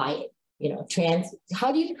apply it.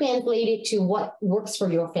 How do you translate it to what works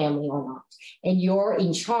for your family or not? And you're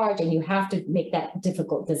in charge, and you have to make that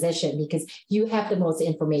difficult decision because you have the most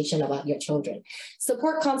information about your children.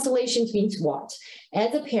 Support constellations means what?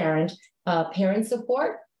 As a parent, parent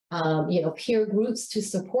support, peer groups to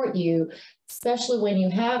support you, especially when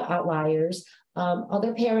you have outliers,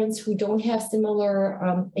 other parents who don't have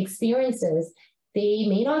similar experiences, they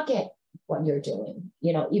may not get what you're doing,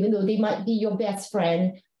 even though they might be your best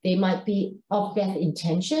friend. They might be of best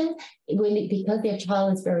intention, because their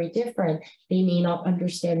child is very different, they may not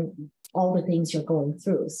understand all the things you're going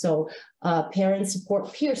through. So parent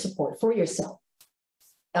support, peer support for yourself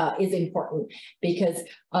is important, because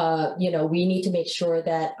we need to make sure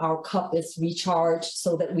that our cup is recharged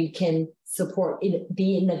so that we can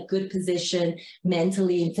be in a good position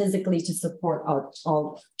mentally and physically to support our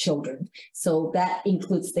children. So that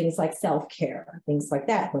includes things like self-care, things like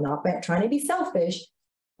that. We're not trying to be selfish,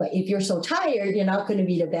 but if you're so tired, you're not going to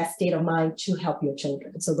be the best state of mind to help your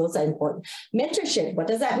children. So those are important. Mentorship, what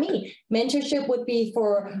does that mean? Mentorship would be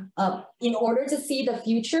for, in order to see the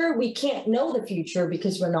future, we can't know the future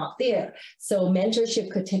because we're not there. So mentorship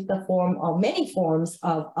could take the form of many forms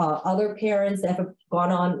of other parents that have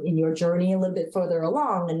gone on in your journey a little bit further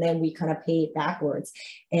along, and then we kind of pay it backwards.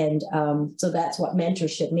 And so that's what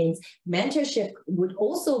mentorship means. Mentorship would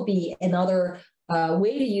also be another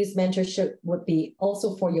way to use mentorship would be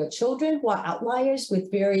also for your children who are outliers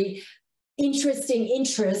with very interesting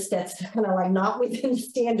interests that's kind of like not within the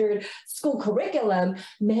standard school curriculum.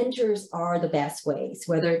 Mentors are the best ways,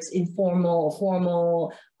 whether it's informal or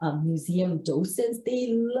formal. Museum docents, they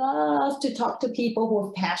love to talk to people who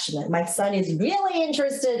are passionate. My son is really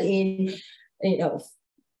interested in, in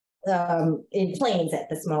planes at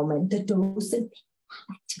this moment. The docent,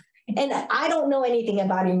 and I don't know anything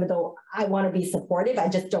about him, though I want to be supportive. I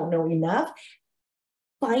just don't know enough.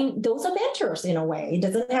 Those are mentors in a way. It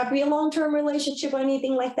doesn't have to be a long-term relationship or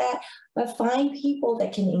anything like that, but find people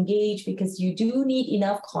that can engage, because you do need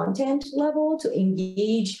enough content level to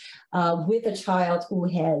engage with a child who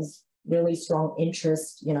has really strong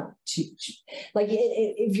interest, like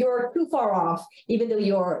if you're too far off, even though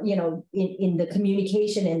you're, in the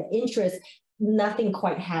communication and interest, nothing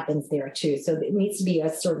quite happens there too. So it needs to be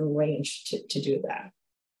a certain range to do that.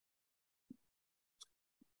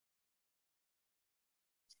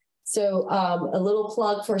 So a little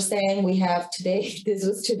plug for Sang we have today. This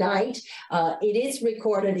was tonight. It is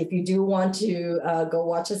recorded if you do want to go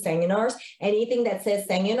watch the seminars. Anything that says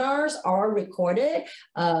seminars are recorded.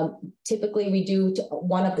 Typically we do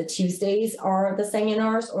one of the Tuesdays are the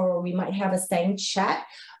seminars, or we might have a Sang chat.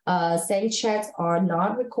 Sang chats are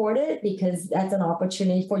not recorded because that's an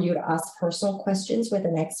opportunity for you to ask personal questions with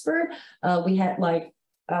an expert. We had like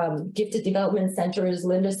Gifted Development Center's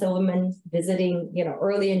Linda Silverman visiting,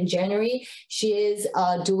 early in January. She is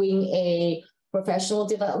doing a professional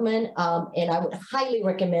development, and I would highly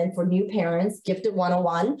recommend for new parents, Gifted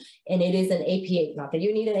 101, and it is an APA, not that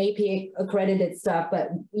you need an APA accredited stuff,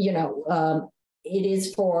 but it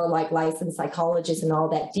is for like licensed psychologists and all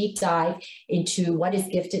that deep dive into what is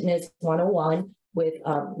giftedness 101 with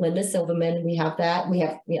Linda Silverman. We have that. We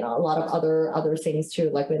have, a lot of other things too,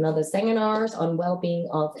 like another seminars on well-being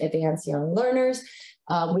of advanced young learners.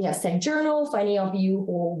 We have Sang Journal for any of you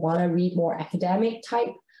who want to read more academic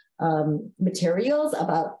type materials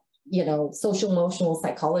about, social emotional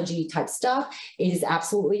psychology type stuff. It is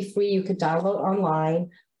absolutely free. You could download online.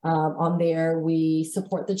 On there, we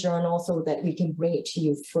support the journal so that we can bring it to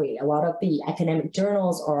you free. A lot of the academic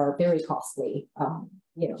journals are very costly,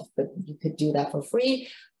 but you could do that for free.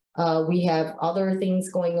 We have other things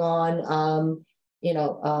going on.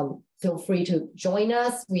 Feel free to join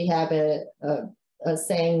us. We have a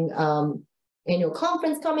Sang annual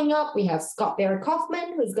conference coming up. We have Scott Barrett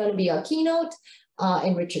Kaufman, who's going to be our keynote,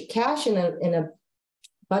 and Richard Cash and a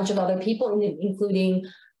bunch of other people, including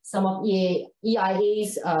some of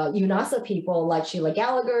EIA's UNASA people like Sheila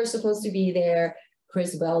Gallagher is supposed to be there.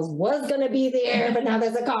 Chris Wells was going to be there, but now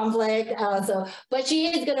there's a conflict. But she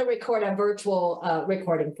is going to record a virtual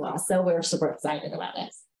recording for us. So we're super excited about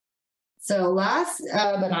this. So last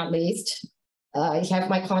but not least, I have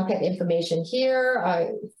my contact information here.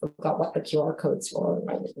 I forgot what the QR codes for,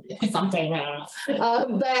 something.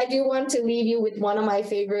 But I do want to leave you with one of my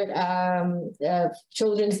favorite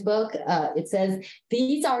children's book. It says,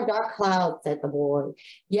 "These are dark clouds," said the boy.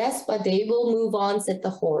 "Yes, but they will move on," said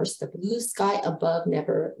the horse. "The blue sky above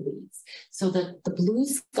never leaves." So the blue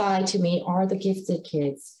sky to me are the gifted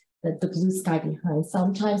kids. The blue sky behind.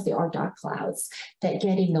 Sometimes there are dark clouds that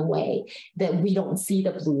get in the way, that we don't see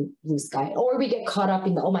the blue sky, or we get caught up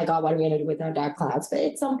in the, oh my God, what are we going to do with our dark clouds? But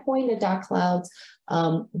at some point, the dark clouds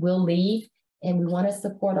will leave, and we want to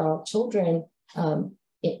support our children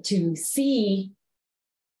to see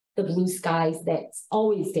the blue skies that's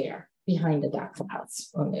always there behind the dark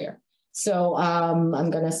clouds on there. So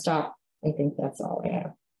I'm going to stop. I think that's all I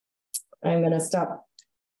have. I'm going to stop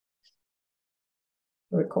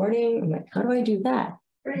recording. I'm like, how do I do that?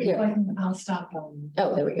 Great. Yeah. I'll stop.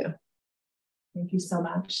 Oh, there we go. Thank you so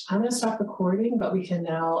much. I'm going to stop recording, but we can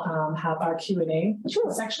now have our Q&A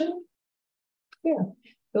section. Yeah.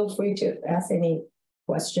 Feel free to ask any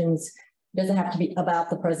questions. It doesn't have to be about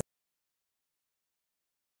the presentation.